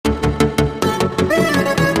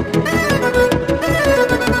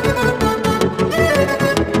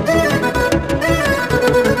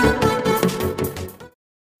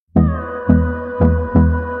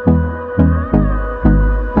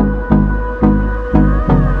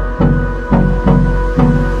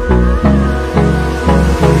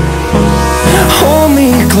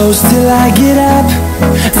close till I get up.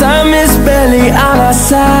 Time is barely on our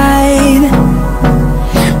side.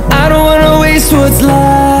 I don't wanna waste what's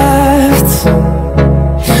left.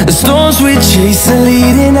 The storms we chase are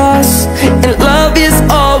leading us, and love is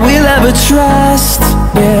all we'll ever trust.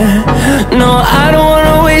 Yeah, no, I don't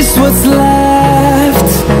wanna waste what's left.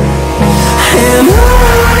 And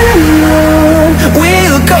on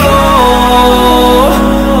we'll go,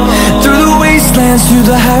 through the wastelands, through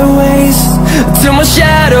the highways, till my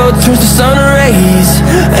shadow turns to sun rays.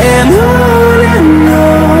 And on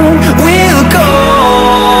we'll go,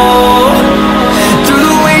 through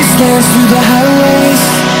the wastelands, through the highways,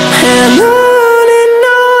 and on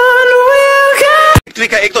we'll go.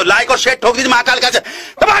 का एक तो like और share ठोक दीजिए, महाकाल का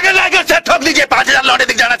दबाकर like और share ठोक दीजिए। 5000 लौटे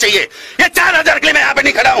दिख जाना चाहिए। ये 4000 के लिए मैं यहाँ पे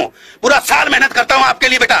नहीं खड़ा हूँ, पूरा साल मेहनत करता हूँ आपके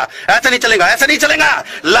लिए बेटा। ऐसा नहीं चलेगा, ऐसा नहीं चलेगा।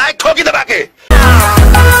 लाइक ठोकी दबा के।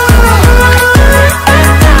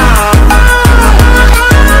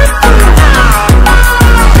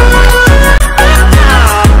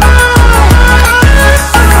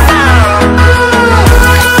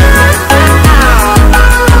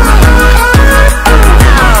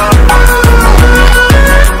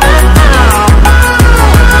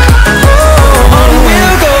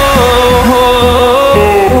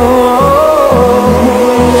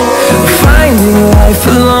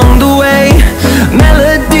 Along the way,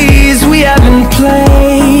 melodies we haven't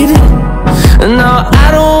played. No, I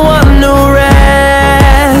don't want no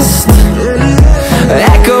rest.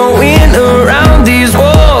 Echoing around these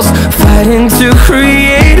walls, fighting to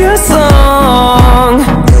create a song.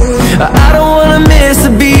 I don't wanna miss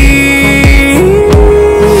a beat.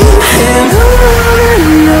 And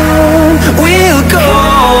on we'll go,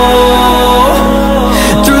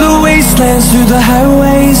 through the wastelands, through the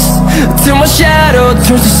highways, till my shadow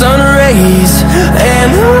turns to sun rays.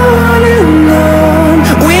 And on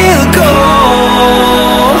we'll go,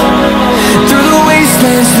 through the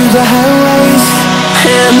wastelands, through the highways.